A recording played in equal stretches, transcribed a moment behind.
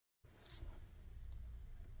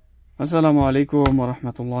Assalamu alaikum wa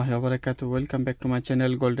rahmatullahi wa barakatuh. Welcome back to my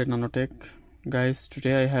channel Golden Nanotech. Guys,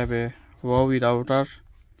 today I have a Huawei router.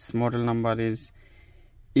 Its model number is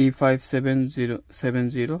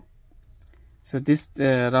E570. So this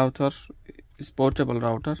router is portable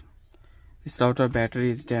router. This router battery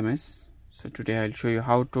is damaged. So today I'll show you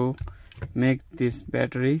how to make this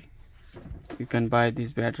battery. You can buy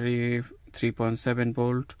this battery 3.7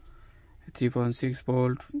 volt, 3.6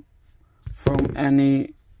 volt from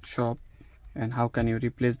any shop. And how can you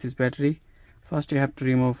replace this battery? First you have to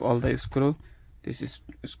remove all the screw. This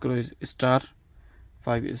screw is star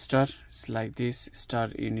 5 star. It's like this star.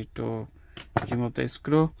 You need to remove the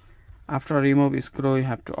screw. After remove screw, you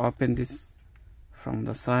have to open this from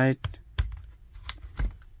the side.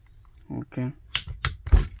 Okay,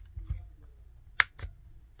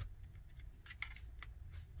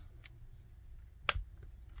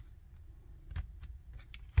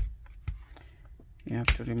 you have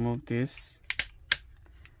to remove this,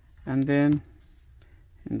 and then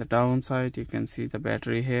in the downside you can see the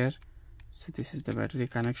battery here. So this is the battery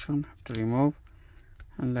connection. Have to remove,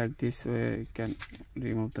 and like this way you can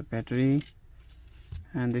remove the battery,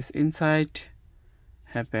 and this inside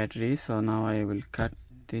have battery. So now I will cut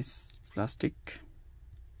this plastic.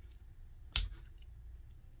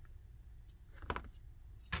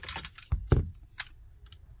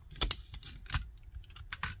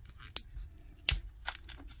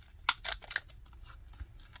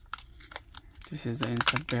 This is the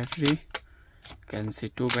inside battery. You can see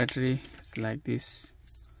two battery. It's like this,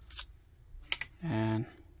 and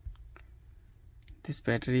this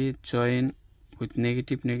battery join with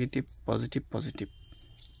negative negative, positive positive,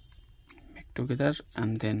 make together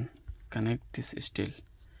and then connect this steel.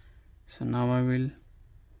 So now I will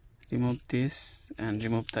remove this and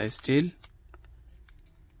remove the steel.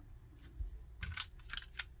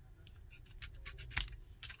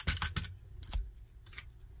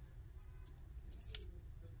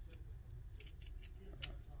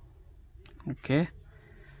 Okay,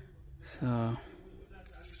 so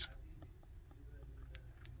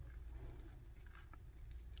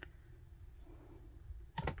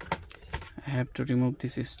I have to remove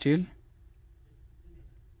this steel.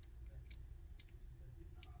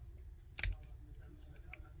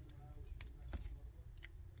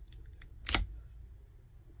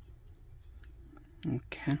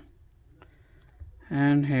 Okay,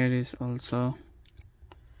 and here is also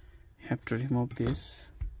you have to remove this.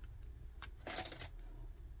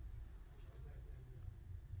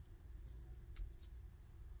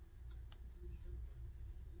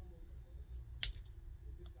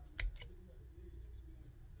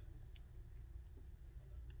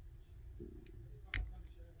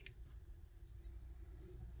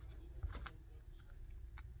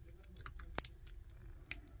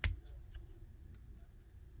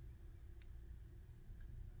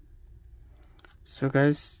 So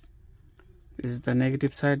guys, this is the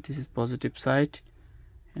negative side, this is positive side,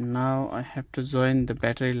 and now I have to join the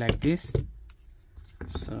battery like this.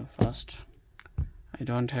 So first, I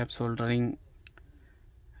don't have soldering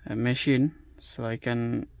machine, so I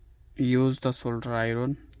can use the solder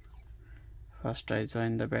iron. First I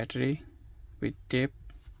join the battery with tape.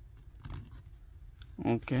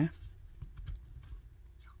 Okay,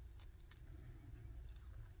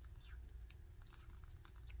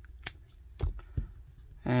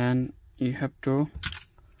 and you have to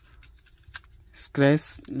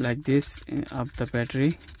scratch like this up the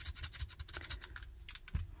battery.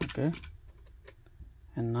 Okay,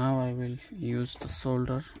 and now I will use the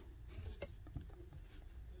solder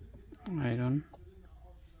iron.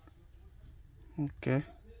 Okay,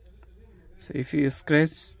 so if you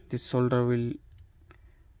scratch, this solder will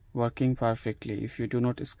working perfectly. If you do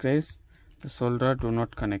not scratch, the solder do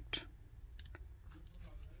not connect.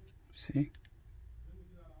 See,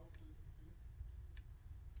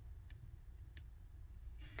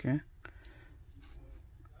 okay,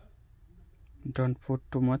 don't put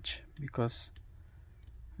too much because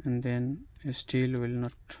and then steel will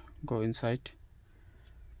not go inside.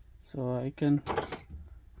 So I can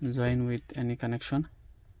join with any connection.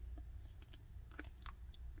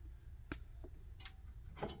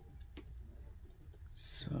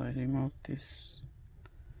 So I remove this.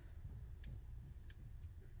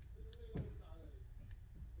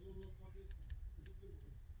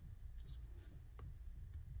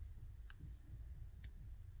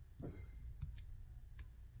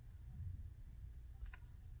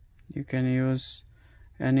 You can use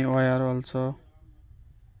any wire also.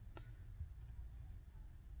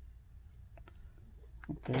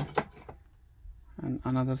 Okay, and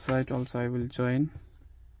another side also I will join.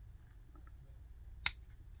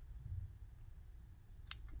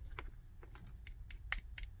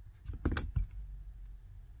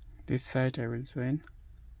 this side I will join.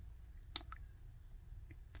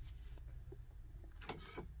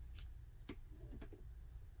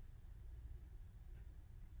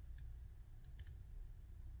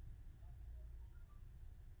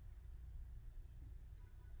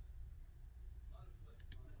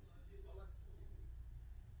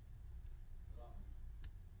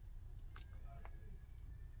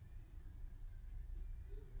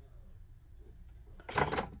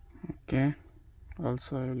 Okay,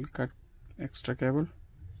 also I will cut extra cable.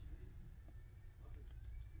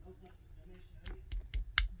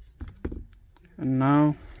 And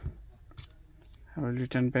now I will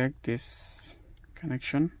return back this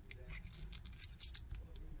connection.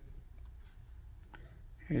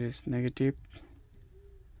 Here is negative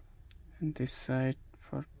and this side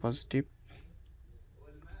for positive.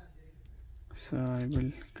 So I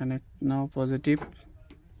will connect now positive.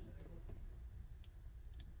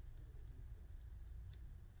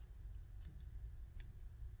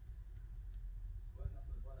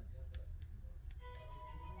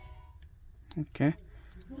 Okay,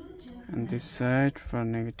 and this side for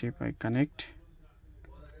negative I connect.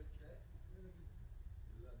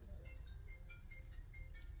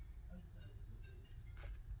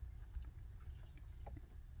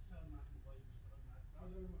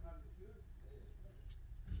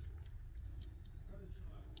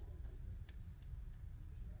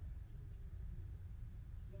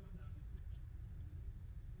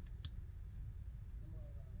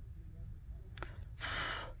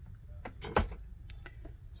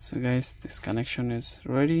 So guys, this connection is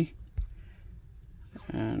ready,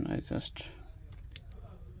 and I just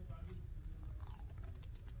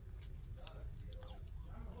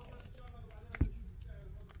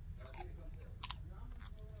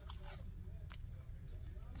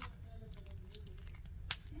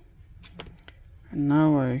and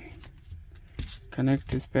now I connect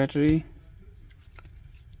this battery.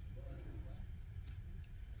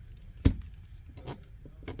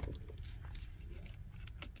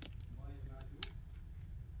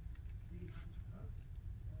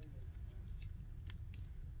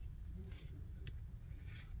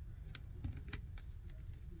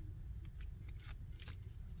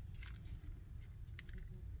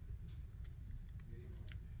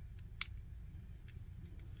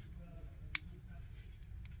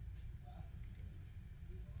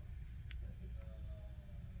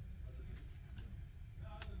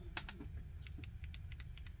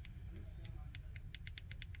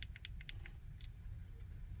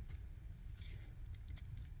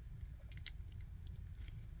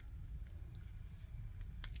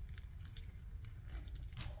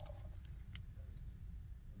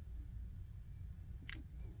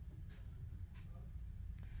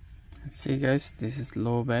 See guys, this is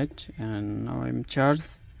low batch and now I'm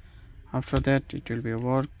charged. After that it will be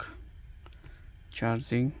work.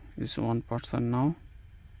 Charging is 1% now.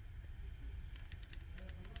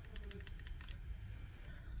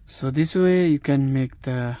 So this way you can make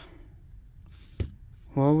the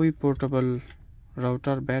Huawei portable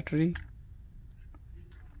router battery.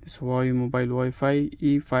 This Huawei mobile Wi-Fi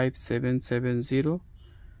E57170,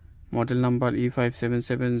 model number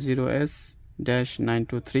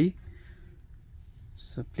E57170S-923.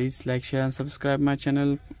 So please like, share and subscribe my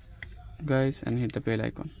channel guys, and hit the bell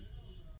icon.